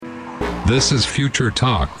This is Future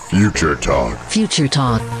Talk. Future Talk. Future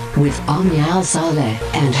Talk with Omnia Saleh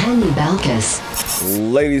and Hani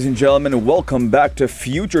Balkis. Ladies and gentlemen, welcome back to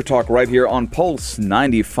Future Talk right here on Pulse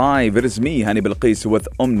 95. It is me, Hani Balkis, with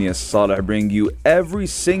Omnia Saleh, bringing you every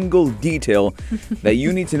single detail that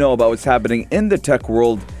you need to know about what's happening in the tech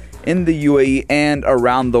world, in the UAE, and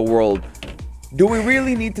around the world. Do we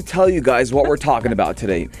really need to tell you guys what we're talking about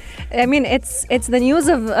today? I mean, it's the news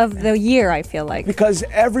of the year, I feel like. Because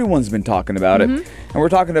everyone's been talking about it. And we're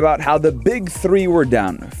talking about how the big three were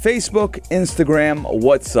down. Facebook, Instagram,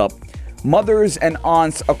 WhatsApp. Mothers and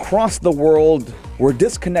aunts across the world were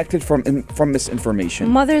disconnected from misinformation.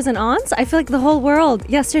 Mothers and aunts? I feel like the whole world.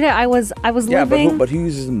 Yesterday I was living... but who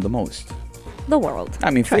uses them the most? The world.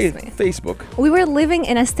 I mean, Trust me. Facebook. We were living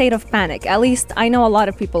in a state of panic. At least I know a lot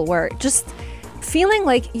of people were. Just feeling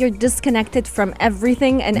like you're disconnected from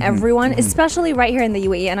everything and everyone, especially right here in the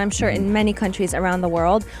UAE, and I'm sure in many countries around the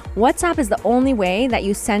world. WhatsApp is the only way that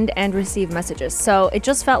you send and receive messages. So it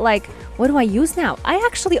just felt like, what do I use now? I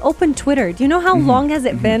actually opened Twitter. Do you know how long has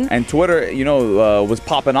it been? And Twitter, was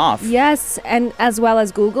popping off. Yes, and as well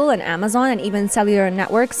as Google and Amazon and even cellular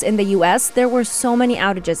networks in the US, there were so many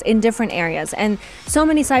outages in different areas. And so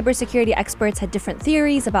many cybersecurity experts had different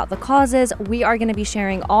theories about the causes. We are going to be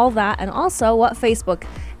sharing all that and also what Facebook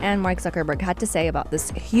and Mark Zuckerberg had to say about this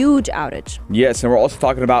huge outage. Yes, and we're also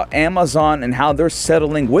talking about Amazon and how they're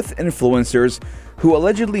settling with influencers who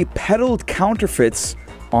allegedly peddled counterfeits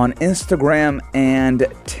on Instagram and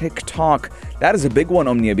TikTok. That is a big one,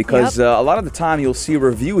 Omnia, because a lot of the time you'll see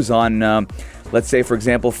reviews on, let's say, for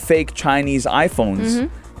example, fake Chinese iPhones.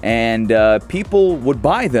 And people would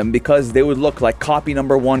buy them because they would look like copy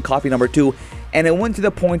number 1, copy number 2. And it went to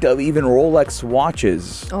the point of even Rolex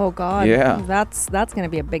watches. Oh, God. Yeah. That's going to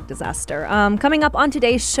be a big disaster. Coming up on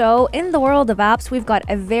today's show, in the world of apps, we've got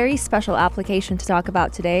a very special application to talk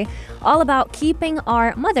about today, all about keeping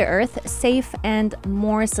our Mother Earth safe and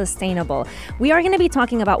more sustainable. We are going to be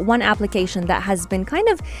talking about one application that has been kind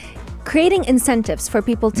of creating incentives for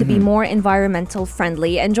people to be more environmental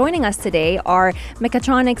friendly. And joining us today are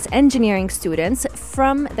mechatronics engineering students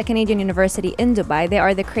from the Canadian University in Dubai. They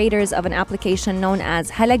are the creators of an application known as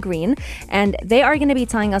Hala Green, and they are going to be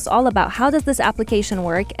telling us all about how does this application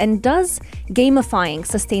work and does gamifying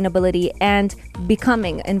sustainability and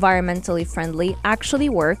becoming environmentally friendly actually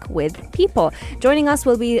work with people. Joining us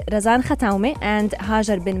will be Razan and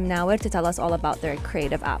Hajer bin Mnaouer to tell us all about their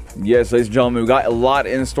creative app. Yes, ladies and gentlemen, we've got a lot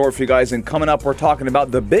in store for you guys, and coming up we're talking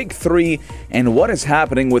about the big three and what is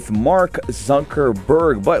happening with Mark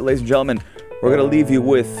Zuckerberg. But ladies and gentlemen, we're going to leave you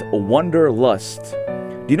with Wanderlust.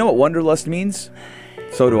 Do you know what Wanderlust means?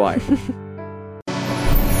 So do I.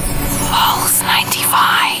 Pulse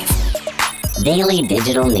 95. Daily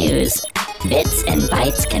digital news. Bits and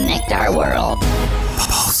bytes connect our world.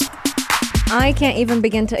 I can't even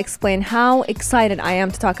begin to explain how excited I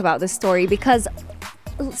am to talk about this story because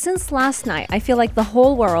since last night, I feel like the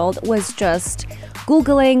whole world was just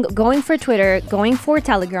Googling, going for Twitter, going for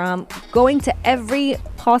Telegram, going to every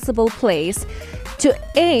possible place to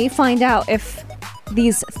find out if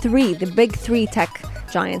the big three tech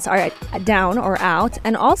giants are down or out,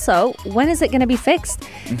 and also when is it going to be fixed?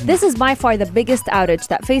 This is by far the biggest outage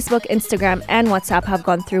that Facebook, Instagram, and WhatsApp have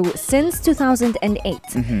gone through since 2008.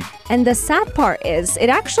 And the sad part is it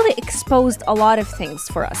actually exposed a lot of things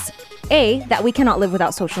for us. That we cannot live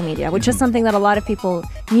without social media, which is something that a lot of people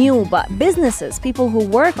knew, but businesses, people who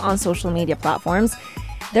work on social media platforms,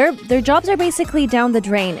 their jobs are basically down the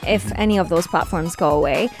drain if any of those platforms go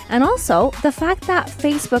away. And also the fact that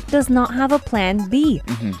Facebook does not have a plan B.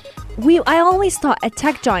 I always thought a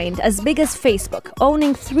tech giant as big as Facebook,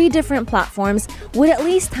 owning 3 different platforms, would at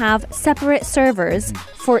least have separate servers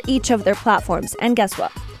for each of their platforms. And guess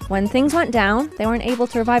what? When things went down, they weren't able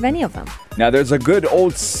to revive any of them. Now, there's a good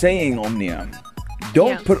old saying, Omnia.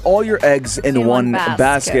 Don't put all your eggs in one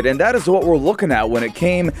basket. And that is what we're looking at when it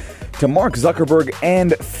came to Mark Zuckerberg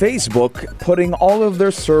and Facebook putting all of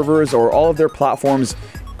their servers or all of their platforms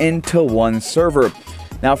into one server.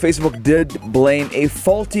 Now, Facebook did blame a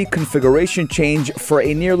faulty configuration change for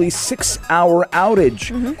a nearly 6-hour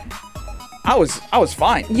outage. I was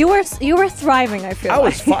fine. You were thriving, I feel I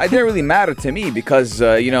was fine. It didn't really matter to me because,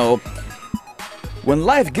 when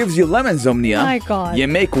life gives you lemons, Omnia, my God, you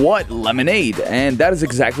make what? Lemonade. And that is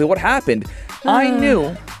exactly what happened. I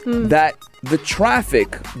knew that the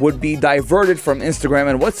traffic would be diverted from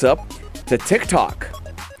Instagram and WhatsApp to TikTok.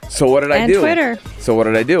 So what did I do? And Twitter. So what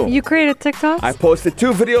did I do? You created TikToks? I posted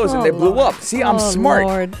 2 videos and they blew up. See, I'm smart.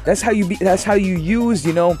 Lord. That's how you use,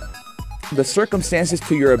 the circumstances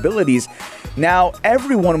to your abilities. Now,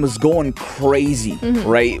 everyone was going crazy,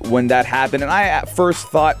 right, when that happened. And I at first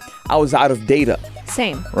thought I was out of data.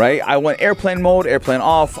 Same. Right? I went airplane mode, airplane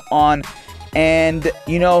off, on. And,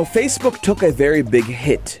 Facebook took a very big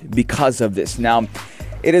hit because of this. Now,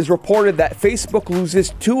 it is reported that Facebook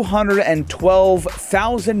loses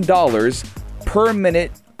 $212,000 per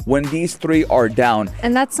minute when these three are down.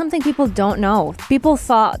 And that's something people don't know. People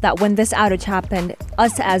thought that when this outage happened,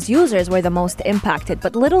 us as users were the most impacted.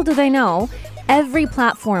 But little do they know, every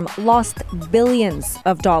platform lost billions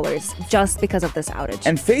of dollars just because of this outage.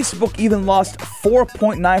 And Facebook even lost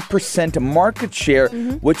 4.9% market share,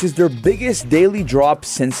 which is their biggest daily drop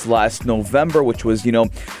since last November, which was, we were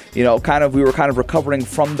kind of recovering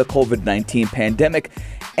from the COVID-19 pandemic.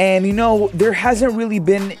 And, there hasn't really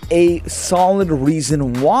been a solid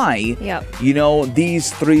reason why,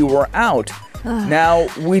 these three were out. Now,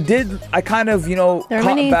 I kind of, caught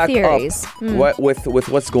back theories. up with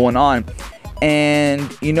what's going on. And,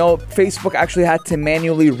 Facebook actually had to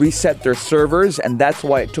manually reset their servers, and that's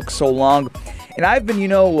why it took so long. And I've been,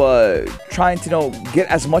 trying to, get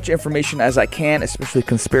as much information as I can, especially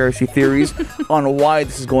conspiracy theories, on why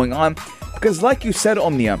this is going on. Because like you said,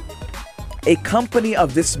 Omnia, a company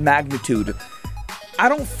of this magnitude, I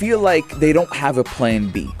don't feel like they don't have a plan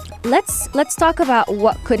B. Let's talk about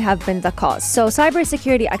what could have been the cause. So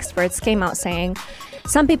cybersecurity experts came out saying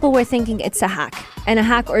some people were thinking it's a hack, and a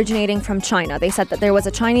hack originating from China. They said that there was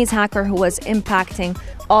a Chinese hacker who was impacting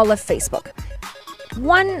all of Facebook.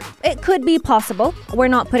 One, it could be possible. We're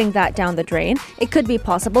not putting that down the drain. It could be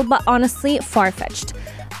possible, but honestly, far-fetched.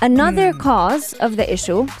 Another cause of the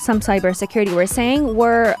issue, some cybersecurity were saying,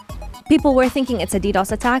 people were thinking it's a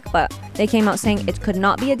DDoS attack, but they came out saying it could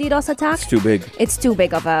not be a DDoS attack. It's too big. It's too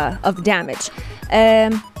big of damage.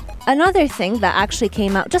 Another thing that actually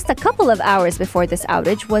came out just a couple of hours before this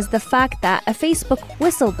outage was the fact that a Facebook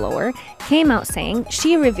whistleblower came out saying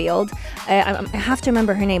she revealed, I have to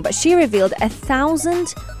remember her name, but she revealed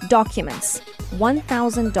 1,000 documents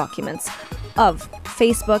of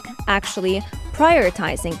Facebook actually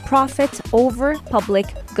prioritizing profit over public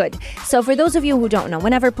good. So for those of you who don't know,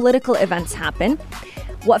 whenever political events happen,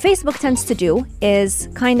 what Facebook tends to do is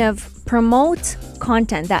kind of promote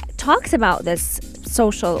content that talks about this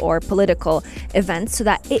social or political events so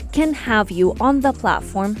that it can have you on the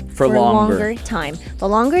platform for a longer time. The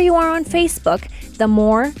longer you are on Facebook, the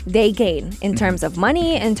more they gain in terms of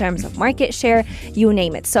money, in terms of market share, you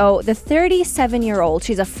name it. So the 37-year-old,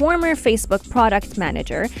 she's a former Facebook product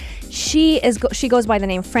manager. She goes by the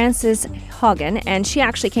name Frances Hogan, and she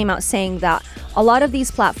actually came out saying that a lot of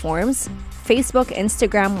these platforms, Facebook,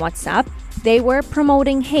 Instagram, WhatsApp, they were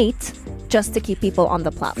promoting hate just to keep people on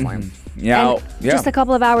the platform. Just a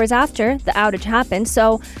couple of hours after the outage happened.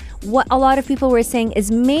 So what a lot of people were saying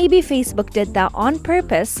is maybe Facebook did that on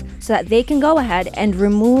purpose so that they can go ahead and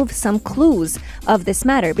remove some clues of this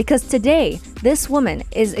matter. Because today, this woman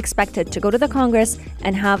is expected to go to the Congress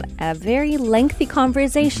and have a very lengthy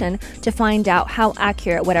conversation to find out how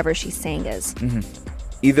accurate whatever she's saying is.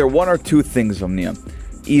 Either one or two things, Omnia.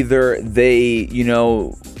 Either they,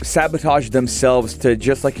 sabotage themselves to,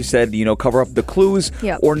 just like you said, cover up the clues.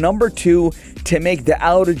 Yep. Or number two, to make the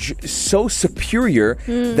outage so superior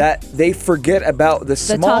that they forget about the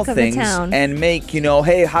small things and make,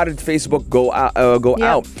 hey, how did Facebook go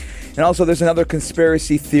out? And also, there's another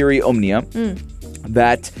conspiracy theory, Omnia,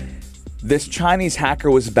 that this Chinese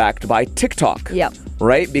hacker was backed by TikTok. Yep.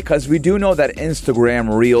 Right? Because we do know that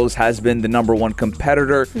Instagram Reels has been the number one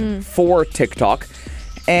competitor for TikTok.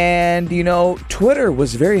 And, Twitter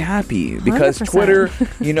was very happy because 100%. Twitter,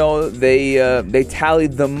 they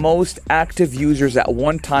tallied the most active users at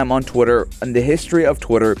one time on Twitter in the history of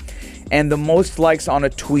Twitter, and the most likes on a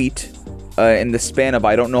tweet in the span of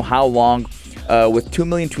I don't know how long, with 2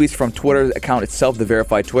 million tweets from Twitter's account itself, the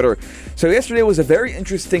verified Twitter. So yesterday was a very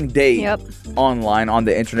interesting day online on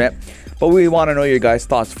the internet. But we want to know your guys'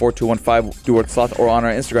 thoughts. 4215 Duart Sloth or on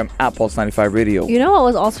our Instagram at Pulse95 Radio. You know what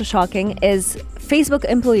was also shocking is Facebook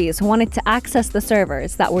employees who wanted to access the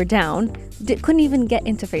servers that were down couldn't even get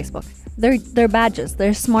into Facebook. Their badges,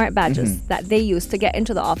 their smart badges that they used to get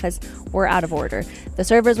into the office were out of order. The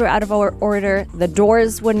servers were out of order. The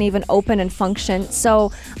doors wouldn't even open and function.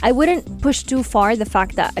 So I wouldn't push too far the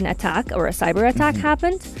fact that an attack or a cyber attack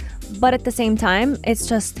happened. But at the same time,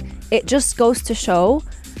 it just goes to show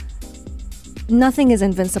nothing is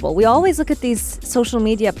invincible. We always look at these social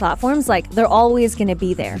media platforms like they're always going to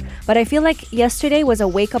be there. But I feel like yesterday was a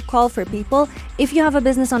wake-up call for people. If you have a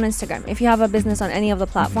business on Instagram, if you have a business on any of the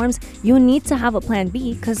platforms, you need to have a plan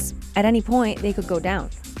B because at any point they could go down.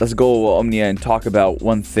 Let's go, Omnia, and talk about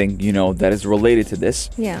one thing, that is related to this.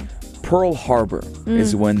 Yeah. Pearl Harbor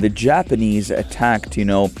is when the Japanese attacked,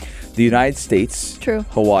 the United States, True.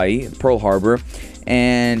 Hawaii, Pearl Harbor,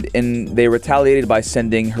 and they retaliated by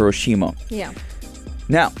sending Hiroshima. Yeah.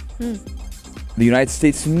 Now, the United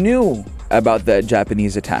States knew about the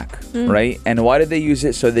Japanese attack, right? And why did they use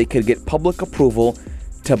it? So they could get public approval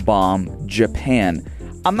to bomb Japan.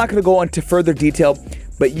 I'm not going to go into further detail,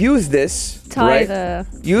 but use this,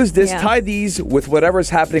 tie these with whatever's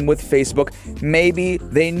happening with Facebook. Maybe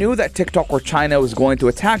they knew that TikTok or China was going to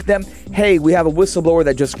attack them. Hey, we have a whistleblower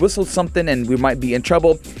that just whistled something and we might be in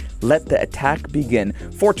trouble. Let the attack begin.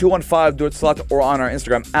 4215 do it slot or on our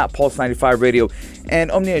Instagram at Pulse95 Radio.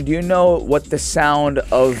 And Omnia, do you know what the sound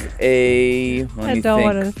of I don't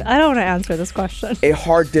want to answer this question. A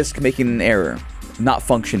hard disk making an error, not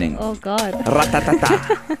functioning. Oh God.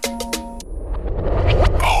 Ratatata.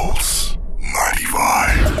 Pulse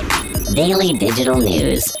 95. Daily digital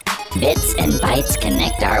news. Bits and bytes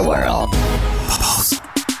connect our world.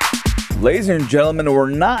 Ladies and gentlemen, we're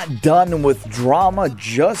not done with drama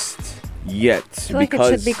just yet. I feel like it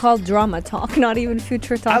should be called drama talk, not even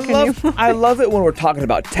future talk anymore. I love it when we're talking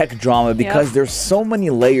about tech drama because there's so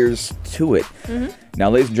many layers to it.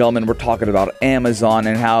 Now, ladies and gentlemen, we're talking about Amazon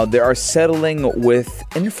and how they are settling with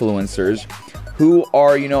influencers who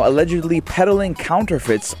are, allegedly peddling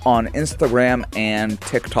counterfeits on Instagram and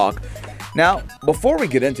TikTok. Now, before we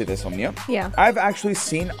get into this, Omnia, I've actually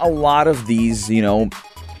seen a lot of these,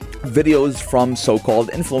 videos from so-called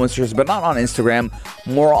influencers, but not on Instagram,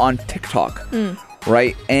 more on TikTok,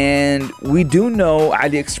 right? And we do know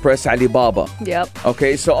AliExpress, Alibaba. Yep.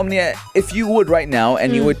 Okay, so Omnia, if you would right now,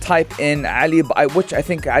 and you would type in which I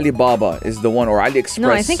think Alibaba is the one, or AliExpress.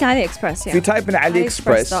 No, I think AliExpress, If you type in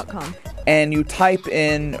AliExpress, and you type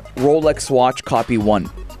in Rolex watch copy 1,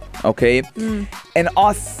 okay? An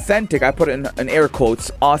authentic, I put it in air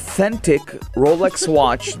quotes, authentic Rolex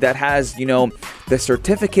watch that has, the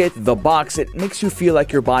certificate, the box. It makes you feel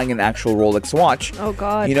like you're buying an actual Rolex watch. Oh,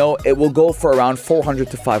 God. It will go for around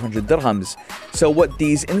 400 to 500 dirhams. So what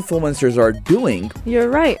these influencers are doing... You're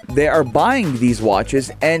right. They are buying these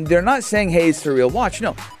watches, and they're not saying, hey, it's a real watch.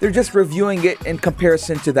 No, they're just reviewing it in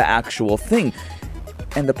comparison to the actual thing.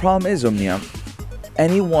 And the problem is, Omnia,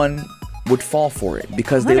 anyone would fall for it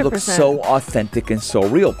because they 100%. look so authentic and so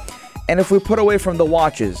real. And if we put away from the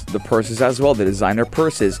watches, the purses as well, the designer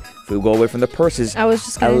purses, if we go away from the purses, I was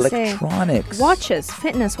just going to say electronics. Watches,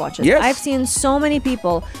 fitness watches. Yes. I've seen so many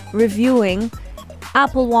people reviewing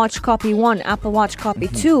Apple Watch Copy 1, Apple Watch Copy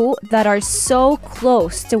 2 that are so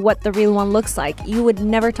close to what the real one looks like. You would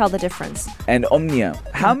never tell the difference. And Omnia,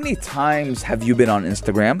 how many times have you been on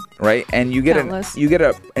Instagram, right? And you get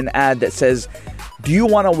an ad that says, do you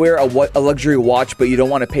want to wear a luxury watch, but you don't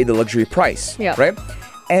want to pay the luxury price, right?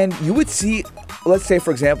 And you would see, let's say,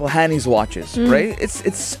 for example, Hani's watches, right?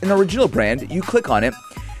 It's an original brand. You click on it.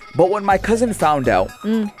 But what my cousin found out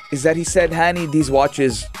is that he said, Hani, these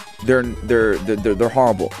watches, they're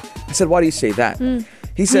horrible. I said, why do you say that?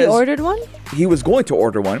 He says... He ordered one? He was going to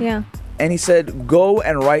order one. Yeah. And he said, go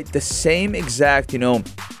and write the same exact,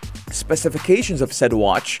 specifications of said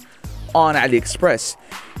watch on AliExpress.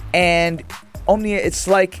 And Omnia, it's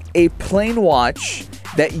like a plain watch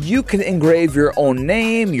that you can engrave your own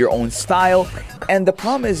name, your own style. And the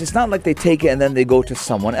problem is, it's not like they take it and then they go to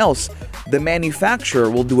someone else. The manufacturer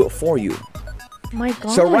will do it for you. My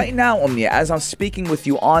God. So right now, Omnia, as I'm speaking with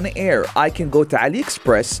you on air, I can go to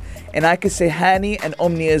AliExpress and I can say Hani and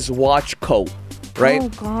Omnia's Watch Co. Right? Oh,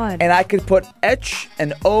 God. And I could put H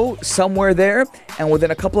and O somewhere there, and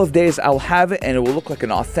within a couple of days, I'll have it, and it will look like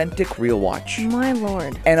an authentic real watch. My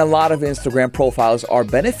Lord. And a lot of Instagram profiles are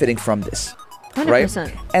benefiting from this. 100%.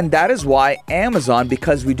 Right? And that is why Amazon,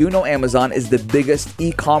 because we do know Amazon is the biggest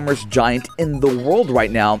e-commerce giant in the world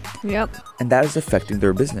right now. Yep. And that is affecting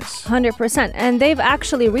their business. 100%. And they've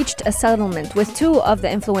actually reached a settlement with two of the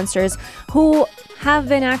influencers who have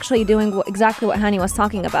been actually doing exactly what Hani was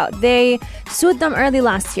talking about. They sued them early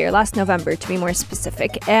last November to be more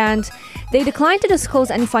specific. And they declined to disclose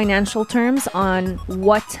any financial terms on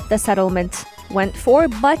what the settlement went for,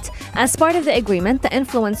 but as part of the agreement, the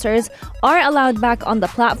influencers are allowed back on the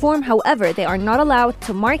platform. However, they are not allowed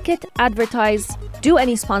to market, advertise, do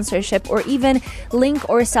any sponsorship, or even link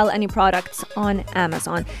or sell any products on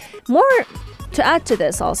Amazon. More to add to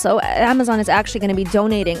this also, Amazon is actually going to be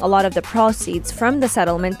donating a lot of the proceeds from the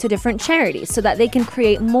settlement to different charities so that they can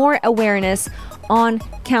create more awareness on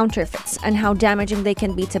counterfeits and how damaging they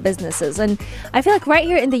can be to businesses. And I feel like right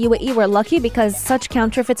here in the UAE, we're lucky because such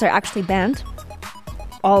counterfeits are actually banned.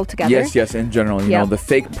 altogether. Yes, in general, you know, the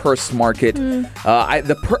fake purse market.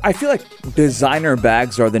 I feel like designer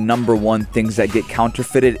bags are the number one things that get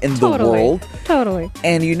counterfeited in the world. Totally.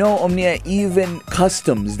 And you know, Omnia, even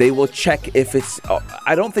customs, they will check if it's,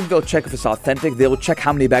 I don't think they'll check if it's authentic. They will check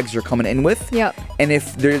how many bags you're coming in with. Yep. And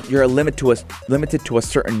if you're limited to a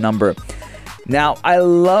certain number. Now, I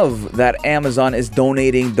love that Amazon is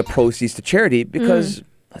donating the proceeds to charity because,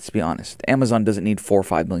 let's be honest, Amazon doesn't need $4 or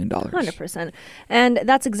 $5 million. 100%. And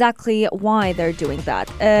that's exactly why they're doing that.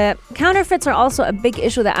 Counterfeits are also a big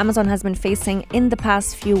issue that Amazon has been facing in the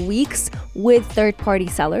past few weeks with third-party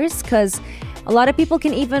sellers, because a lot of people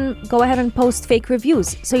can even go ahead and post fake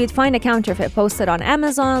reviews. So you'd find a counterfeit posted on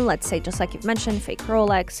Amazon, let's say, just like you've mentioned, fake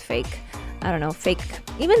Rolex, fake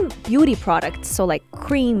even beauty products, so like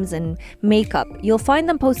creams and makeup. You'll find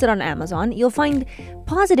them posted on Amazon. You'll find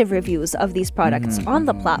positive reviews of these products on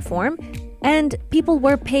the platform. And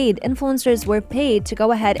influencers were paid to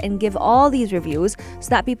go ahead and give all these reviews so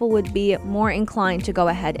that people would be more inclined to go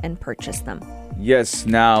ahead and purchase them. Yes,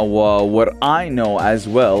 now what I know as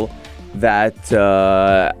well,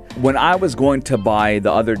 that when I was going to buy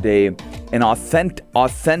the other day an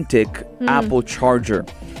authentic Apple charger,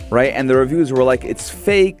 right? And the reviews were like, it's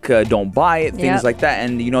fake, don't buy it, things like that.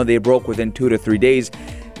 And, you know, they broke within 2 to 3 days.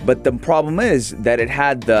 But the problem is that it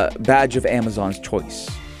had the badge of Amazon's choice.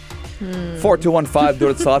 4215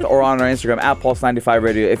 Durat Salat or on our Instagram at Pulse95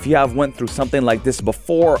 Radio. If you have went through something like this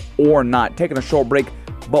before or not, taking a short break.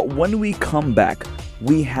 But when we come back,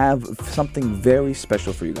 we have something very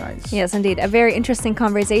special for you guys. Yes, indeed. A very interesting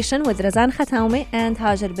conversation with Razan Khawatmi and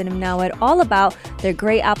Hajer bin Mnaouer, all about their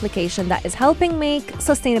great application that is helping make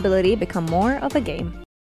sustainability become more of a game.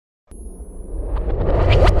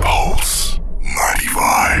 Pulse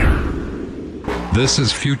 95. This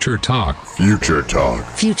is Future Talk. Future Talk.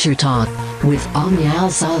 Future Talk with Omnia Al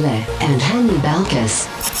Saleh and Hani Balkis.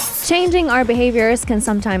 Changing our behaviors can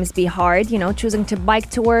sometimes be hard. You know, choosing to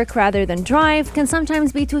bike to work rather than drive can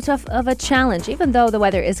sometimes be too tough of a challenge, even though the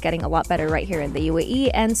weather is getting a lot better right here in the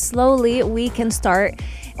UAE. And slowly we can start,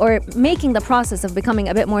 or making the process of becoming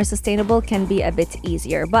a bit more sustainable can be a bit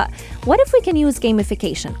easier. But what if we can use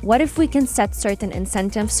gamification? What if we can set certain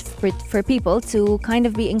incentives for people to kind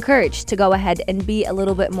of be encouraged to go ahead and be a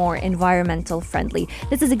little bit more environmental friendly?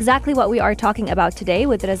 This is exactly what we are talking about today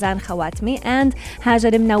with Razan Khawatmi and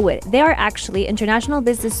Hajer Mnaouer. They are actually international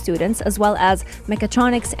business students as well as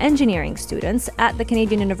mechatronics engineering students at the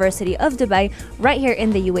Canadian University of Dubai right here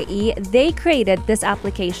in the UAE. They created this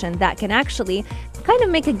application that can actually kind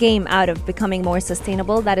of make a game out of becoming more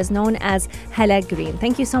sustainable, that is known as Hala Green.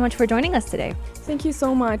 Thank you so much for joining us today. Thank you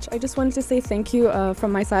so much. I just wanted to say thank you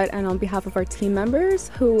from my side and on behalf of our team members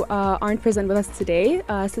who aren't present with us today.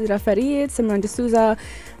 Sidra Farid, Simran D'Souza,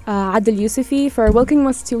 Adil Yusufi, for welcoming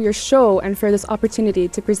us to your show and for this opportunity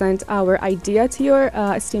to present our idea to your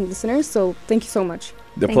esteemed listeners. So thank you so much.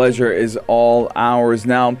 The pleasure is all ours.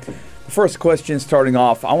 Now, first question starting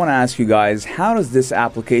off, I want to ask you guys, how does this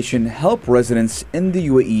application help residents in the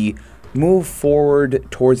UAE move forward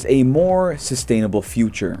towards a more sustainable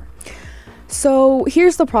future? So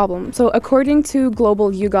here's the problem. So according to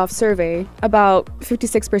Global YouGov survey, about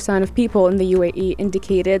 56% of people in the UAE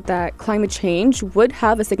indicated that climate change would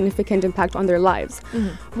have a significant impact on their lives.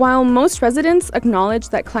 While most residents acknowledge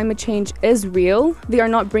that climate change is real, they are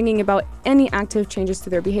not bringing about any active changes to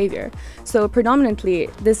their behavior. So predominantly,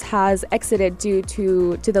 this has exited due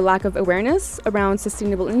to the lack of awareness around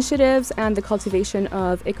sustainable initiatives and the cultivation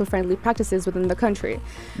of eco-friendly practices within the country.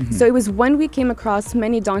 So it was when we came across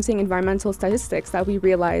many daunting environmental statistics that we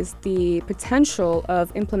realized the potential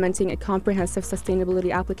of implementing a comprehensive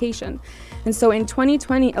sustainability application. And so in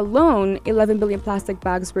 2020 alone, 11 billion plastic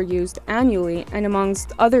bags were used annually, and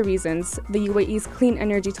amongst other reasons, the UAE's clean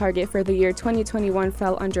energy target for the year 2021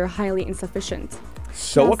 fell under highly insufficient.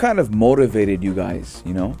 So what kind of motivated you guys,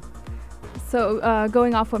 you know? So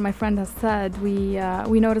going off what my friend has said,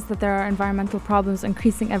 we noticed that there are environmental problems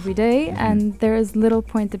increasing every day, and there is little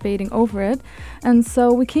point debating over it. And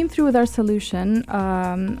so we came through with our solution,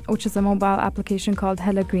 which is a mobile application called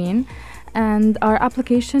Hala Green. And our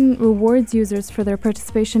application rewards users for their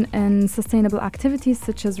participation in sustainable activities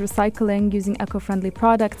such as recycling, using eco-friendly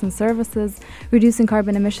products and services, reducing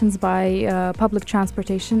carbon emissions by public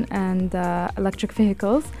transportation and electric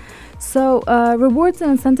vehicles. So rewards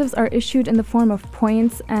and incentives are issued in the form of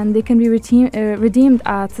points, and they can be redeemed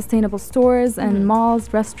at sustainable stores and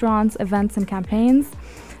malls, restaurants, events and campaigns.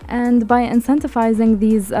 And by incentivizing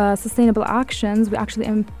these sustainable actions, we actually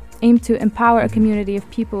aim to empower a community of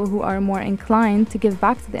people who are more inclined to give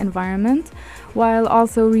back to the environment, while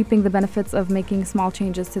also reaping the benefits of making small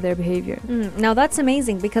changes to their behavior. Now that's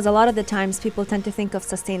amazing, because a lot of the times people tend to think of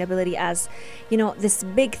sustainability as, this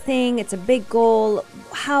big thing, it's a big goal.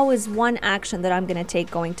 How is one action that I'm going to take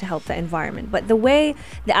going to help the environment? But the way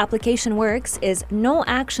the application works is no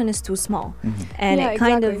action is too small. And it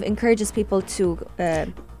kind of encourages people to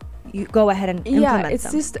you go ahead and implement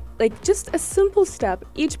them. just a simple step.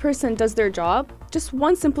 Each person does their job, just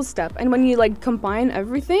one simple step. And when you combine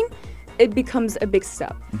everything, it becomes a big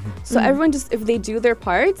step. So everyone if they do their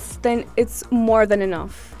parts, then it's more than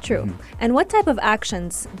enough. True. And what type of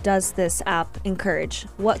actions does this app encourage?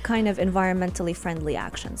 What kind of environmentally friendly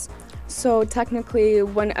actions? So technically,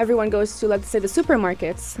 when everyone goes to, let's say, the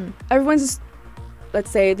supermarkets, everyone's just,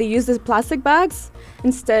 let's say, they use the plastic bags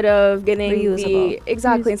instead of getting reusable.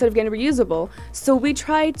 Instead of getting reusable. So we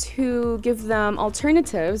try to give them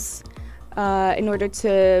alternatives in order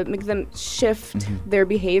to make them shift their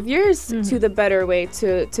behaviors to the better way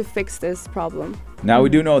to fix this problem. Now, we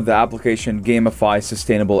do know the application gamifies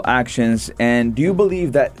sustainable actions, and do you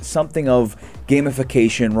believe that something of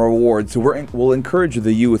gamification rewards will encourage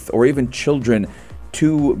the youth or even children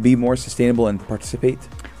to be more sustainable and participate?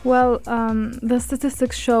 Well, the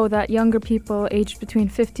statistics show that younger people aged between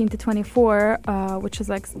 15 to 24, which is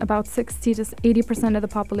about 60 to 80% of the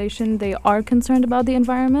population, they are concerned about the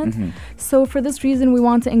environment. So for this reason, we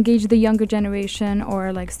want to engage the younger generation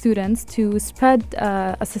or students to spread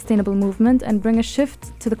a sustainable movement and bring a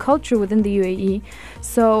shift to the culture within the UAE.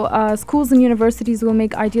 So schools and universities will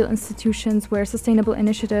make ideal institutions where sustainable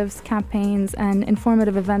initiatives, campaigns, and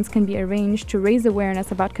informative events can be arranged to raise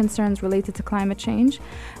awareness about concerns related to climate change.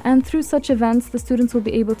 And through such events, the students will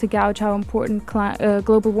be able to gauge how important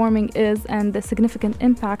global warming is and the significant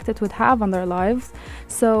impact it would have on their lives.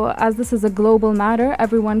 So as this is a global matter,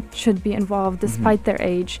 everyone should be involved despite their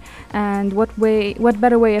age. And what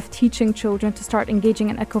better way of teaching children to start engaging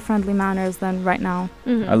in eco-friendly manners than right now?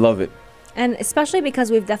 I love it. And especially because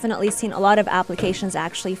we've definitely seen a lot of applications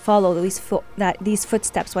actually follow these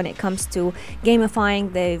footsteps when it comes to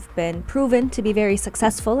gamifying. They've been proven to be very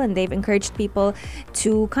successful, and they've encouraged people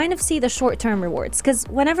to kind of see the short-term rewards. Because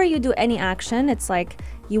whenever you do any action, it's like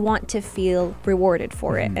you want to feel rewarded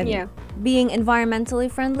for it. And being environmentally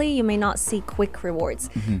friendly, you may not see quick rewards.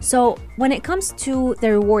 So when it comes to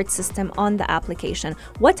the reward system on the application,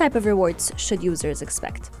 what type of rewards should users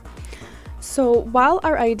expect? So while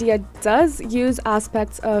our idea does use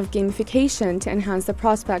aspects of gamification to enhance the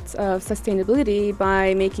prospects of sustainability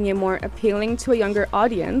by making it more appealing to a younger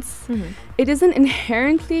audience, it isn't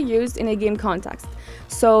inherently used in a game context.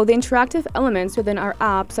 So the interactive elements within our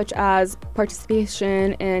app, such as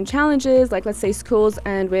participation in challenges, like let's say schools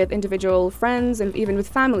and with individual friends and even with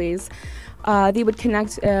families, they would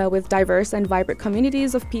connect with diverse and vibrant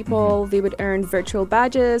communities of people. They would earn virtual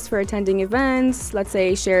badges for attending events, let's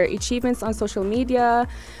say share achievements on social media,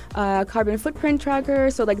 carbon footprint tracker,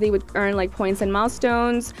 so they would earn points and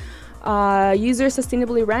milestones. User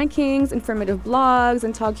sustainability rankings, informative blogs,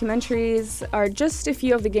 and documentaries are just a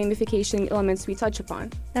few of the gamification elements we touch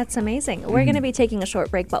upon. That's amazing. We're going to be taking a short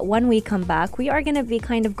break, but when we come back, we are going to be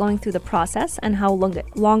kind of going through the process and how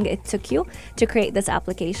long it took you to create this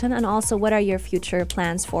application, and also what are your future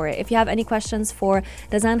plans for it. If you have any questions for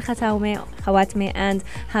Razan, Khawatmi, and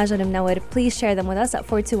Hajer Mnaouer, please share them with us at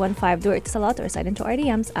 4215 do Salat or slide into our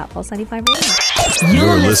DMs at Pulse 95 Radio.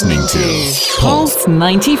 You're listening to Pulse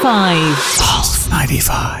 95. Pulse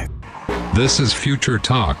 95. This is Future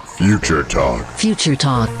Talk. Future Talk. Future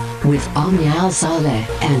Talk with Omnia Saleh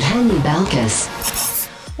and Hani Balkis.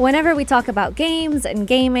 Whenever we talk about games and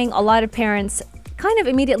gaming, a lot of parents kind of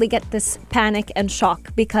immediately get this panic and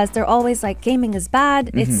shock because they're always like, gaming is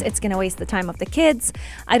bad, it's going to waste the time of the kids,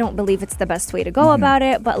 I don't believe it's the best way to go about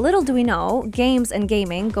it. But little do we know, games and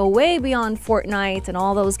gaming go way beyond Fortnite and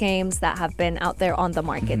all those games that have been out there on the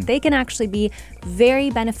market. They can actually be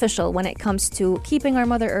very beneficial when it comes to keeping our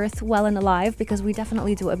Mother Earth well and alive, because we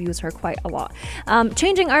definitely do abuse her quite a lot.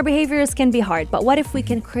 Changing our behaviors can be hard, but what if we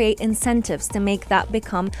can create incentives to make that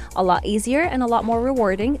become a lot easier and a lot more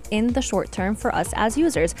rewarding in the short term for us as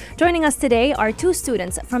users? Joining us today are two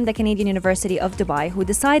students from the Canadian University of Dubai who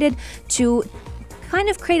decided to kind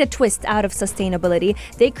of create a twist out of sustainability.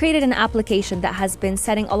 They created an application that has been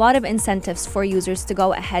setting a lot of incentives for users to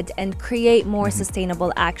go ahead and create more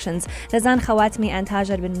sustainable actions. Razan, Khawatmi, and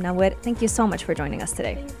Hajer bin Mnaouer, thank you so much for joining us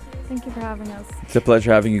today. Thank you for having us. It's a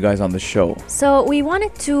pleasure having you guys on the show. So we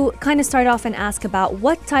wanted to kind of start off and ask about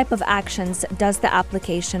what type of actions does the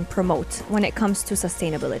application promote when it comes to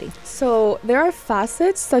sustainability? So there are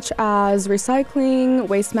facets such as recycling,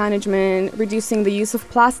 waste management, reducing the use of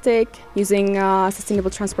plastic, using sustainable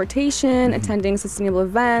transportation, attending sustainable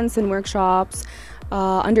events and workshops,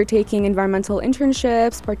 undertaking environmental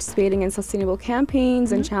internships, participating in sustainable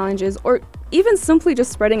campaigns and challenges, or even simply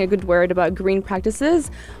just spreading a good word about green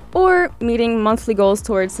practices or meeting monthly goals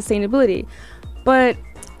towards sustainability. But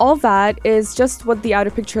all that is just what the outer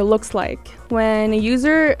picture looks like. When a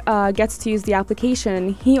user gets to use the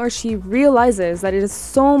application, he or she realizes that it is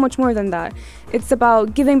so much more than that. It's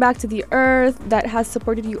about giving back to the earth that has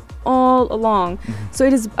supported you all along. So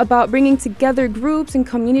it is about bringing together groups and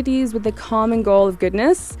communities with the common goal of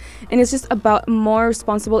goodness. And it's just about more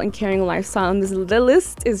responsible and caring lifestyle. And the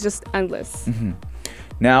list is just endless.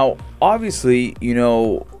 Now, obviously,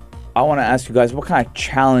 I want to ask you guys what kind of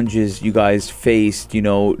challenges you guys faced,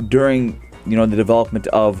 during, the development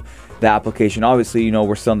of the application. Obviously,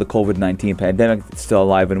 we're still in the COVID-19 pandemic. It's still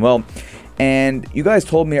alive and well. And you guys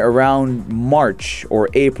told me around March or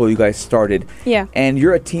April you guys started. Yeah. And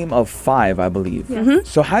you're a team of 5, I believe.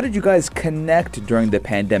 So how did you guys connect during the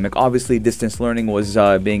pandemic? Obviously, distance learning was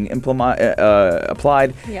being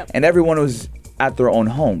applied, and everyone was at their own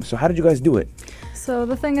home. So how did you guys do it? So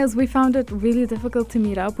the thing is, we found it really difficult to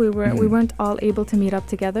meet up. We weren't all able to meet up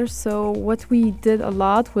together. So what we did a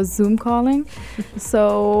lot was Zoom calling.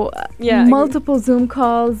 So multiple Zoom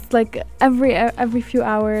calls, like every few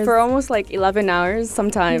hours. For almost like 11 hours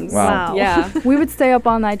sometimes. Wow. Yeah. We would stay up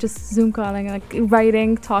all night just Zoom calling, like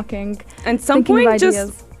writing, talking. And some thinking of point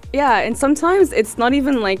ideas. and sometimes it's not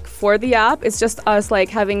even like for the app, it's just us like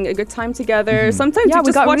having a good time together. Sometimes we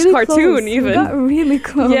just watch really cartoon close. even. We got really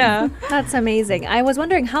close. Yeah. That's amazing. I was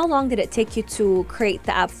wondering, how long did it take you to create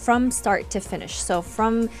the app from start to finish? So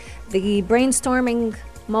from the brainstorming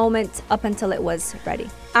moment up until it was ready?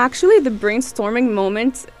 Actually, the brainstorming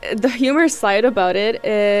moment, the humor side about it,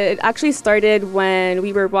 it actually started when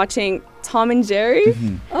we were watching Tom and Jerry.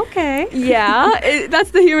 Okay. Yeah,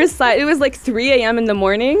 that's the humorous side. It was like 3 a.m. in the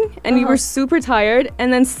morning, and we were super tired.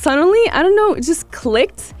 And then suddenly, I don't know, it just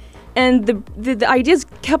clicked. And the ideas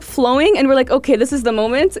kept flowing, and we're like, okay, this is the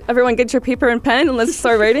moment. Everyone get your paper and pen, and let's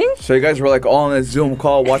start writing. So you guys were like all on a Zoom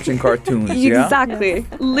call watching cartoons, yeah? Exactly.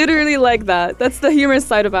 Literally like that. That's the humorous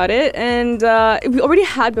side about it. And we already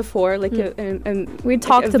had before, like, we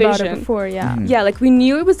talked about it before, yeah. Yeah, like we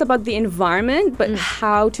knew it was about the environment, but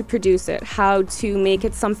how to produce it, how to make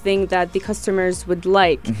it something that the customers would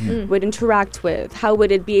like, would interact with, how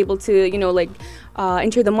would it be able to,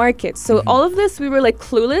 enter the market. So all of this, we were like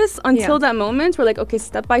clueless until that moment. We're like, okay,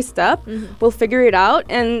 step by step, we'll figure it out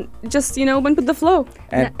and just, went with the flow.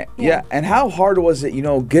 And and how hard was it,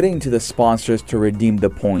 getting to the sponsors to redeem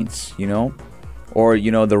the points, or,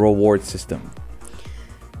 the reward system?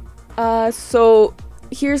 So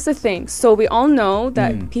here's the thing. So we all know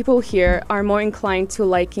that people here are more inclined to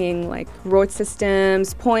liking like reward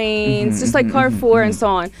systems, points, just like Carrefour and so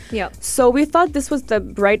on. Yeah. So we thought this was the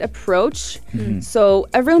right approach. So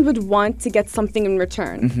everyone would want to get something in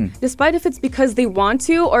return, despite if it's because they want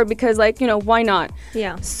to or because why not?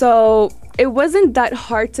 Yeah. So it wasn't that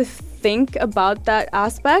hard to think about that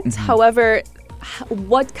aspect. However,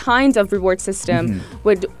 what kind of reward system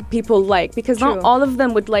would people like? Because not all of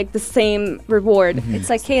them would like the same reward. It's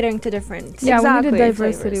like catering to different. Yeah, Exactly. we needed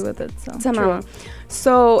diversity with it.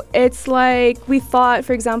 So it's like we thought,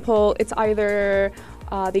 for example, it's either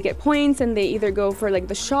they get points and they either go for like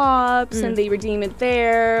the shops and they redeem it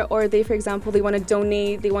there, or they, for example, they want to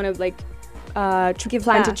donate, they want to like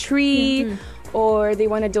plant a tree. Or they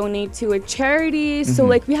want to donate to a charity. So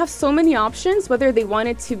like we have so many options, whether they want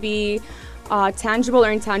it to be tangible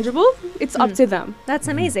or intangible, it's up to them. That's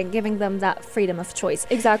amazing, giving them that freedom of choice.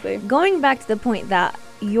 Exactly. Going back to the point that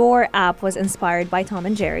your app was inspired by Tom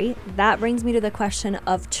and Jerry, that brings me to the question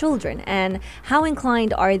of children and how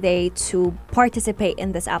inclined are they to participate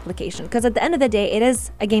in this application? Because at the end of the day, it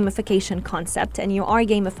is a gamification concept and you are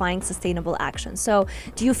gamifying sustainable action. So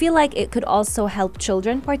do you feel like it could also help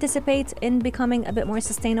children participate in becoming a bit more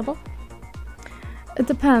sustainable? It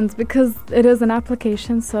depends, because it is an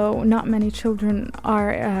application, so not many children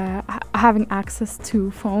are having access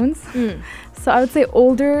to phones. So I would say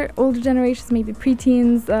older generations, maybe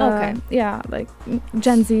preteens. Yeah, like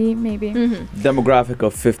Gen Z, maybe. Demographic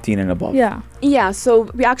of 15 and above. Yeah. Yeah, so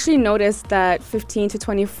we actually noticed that 15 to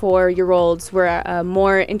 24-year-olds were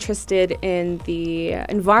more interested in the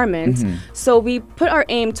environment. So we put our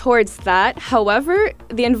aim towards that. However,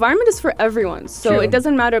 the environment is for everyone. So it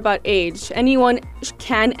doesn't matter about age. Anyone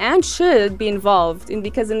can and should be involved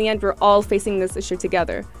because in the end, we're all facing this issue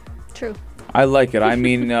together. True. I like it. I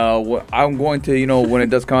mean, I'm going to, when it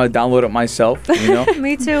does come out, download it myself,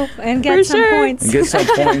 Me too. And get some points. And get some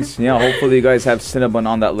points. Hopefully you guys have cinnamon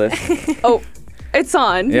on that list. Oh, it's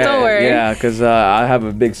on. Don't worry. Yeah, because I have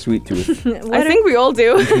a big sweet tooth. I think we all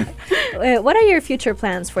do. What are your future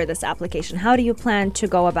plans for this application? How do you plan to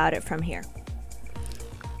go about it from here?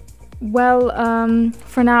 Well,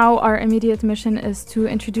 for now, our immediate mission is to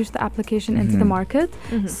introduce the application into the market.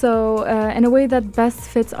 So in a way that best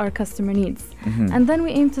fits our customer needs. And then we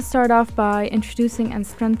aim to start off by introducing and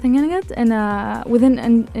strengthening it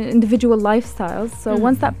within individual lifestyles. So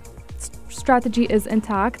once that strategy is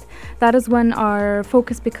intact, that is when our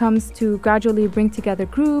focus becomes to gradually bring together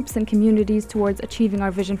groups and communities towards achieving our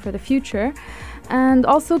vision for the future. And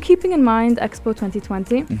also keeping in mind Expo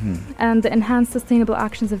 2020 and the enhanced sustainable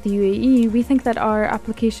actions of the UAE, we think that our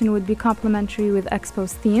application would be complementary with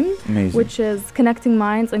Expo's theme, which is connecting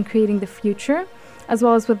minds and creating the future, as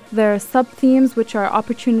well as with their sub-themes, which are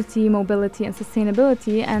opportunity, mobility, and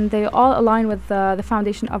sustainability, and they all align with the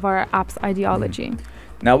foundation of our app's ideology.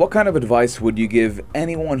 Now, what kind of advice would you give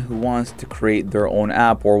anyone who wants to create their own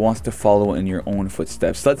app or wants to follow in your own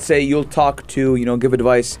footsteps? Let's say you'll talk to, give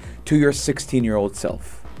advice to your 16-year-old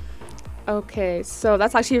self. Okay, so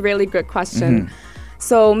that's actually a really good question.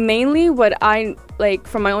 So mainly what I like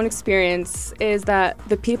from my own experience is that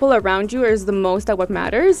the people around you is the most at what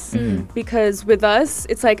matters. Because with us,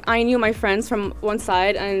 it's like I knew my friends from one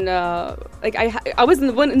side and I was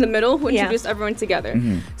the one in the middle who introduced everyone together.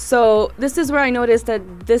 So this is where I noticed that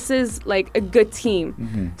this is like a good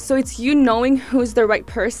team. So it's you knowing who's the right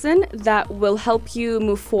person that will help you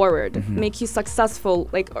move forward, make you successful,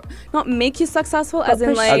 not make you successful as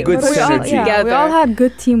in like a good synergy. together. We all had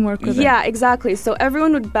good teamwork with it. Yeah, exactly. So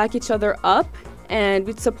everyone would back each other up and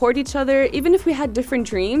we'd support each other. Even if we had different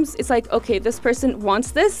dreams, it's like, okay, this person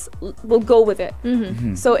wants this, we'll go with it.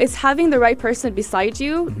 So it's having the right person beside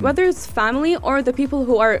you, whether it's family or the people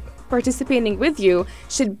who are participating with you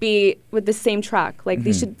should be with the same track. Like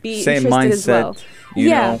they should be same interested mindset, as well. you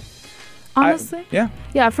know. Honestly,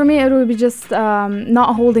 yeah. For me, it would be just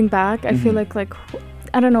not holding back. I feel like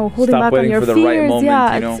I don't know, holding Stop back on waiting your for the fears.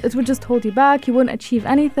 right moment, It would just hold you back. You wouldn't achieve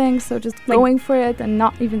anything. So just going for it and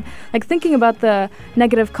not even thinking about the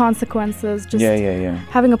negative consequences. Just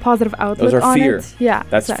having a positive outlook Those are on fear. it. Yeah,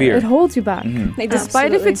 that's fear. It holds you back.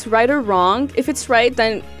 Despite if it's right or wrong, if it's right,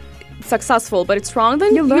 then successful, but it's wrong,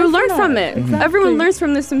 then you learn from it. Everyone learns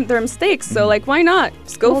from their mistakes, so why not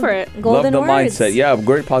just go for it. Golden Love the words. mindset.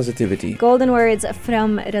 Great positivity. Golden words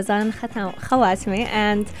from Razan Khawatmi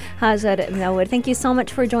and Hajer Mnaouer. Thank you so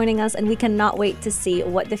much for joining us, and we cannot wait to see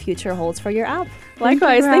what the future holds for your app.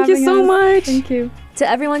 Likewise, thank you so much. Thank you. To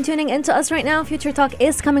everyone tuning into us right now, Future Talk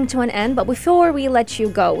is coming to an end, but before we let you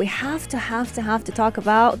go, we have to talk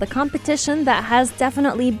about the competition that has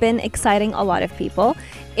definitely been exciting a lot of people.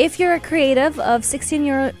 If you're a creative of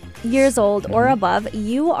 16 years old or above,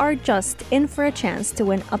 you are just in for a chance to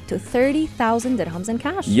win up to 30,000 dirhams in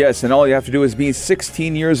cash. Yes, and all you have to do is be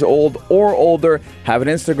 16 years old or older, have an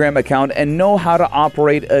Instagram account, and know how to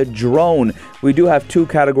operate a drone. We do have two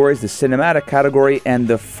categories, the cinematic category and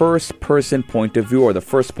the first person point of view, or the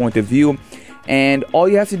first point of view. And all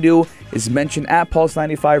you have to do is mention at Pulse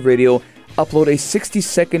 95 Radio, upload a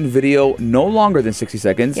 60-second video, no longer than 60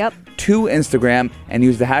 seconds, to Instagram, and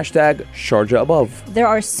use the hashtag Sharjah above. There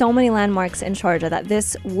are so many landmarks in Sharjah that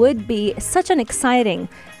this would be such an exciting,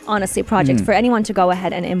 honestly, project for anyone to go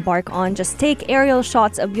ahead and embark on. Just take aerial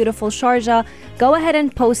shots of beautiful Sharjah, go ahead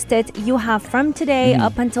and post it. You have from today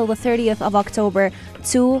up until the 30th of October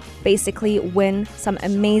to basically win some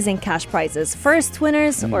amazing cash prizes. First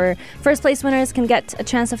winners or first place winners can get a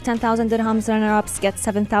chance of 10,000 dirhams, runner-ups get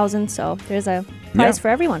 7,000, so there's a prize for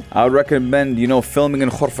everyone. I would recommend, filming in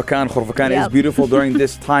Khorfakan. Khorfakan is beautiful during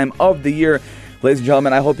this time of the year. Ladies and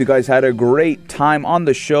gentlemen, I hope you guys had a great time on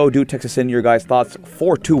the show. Do text us in your guys' thoughts,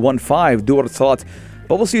 4215, Duwar Salat.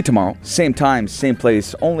 But we'll see you tomorrow, same time, same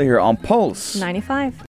place, only here on Pulse 95.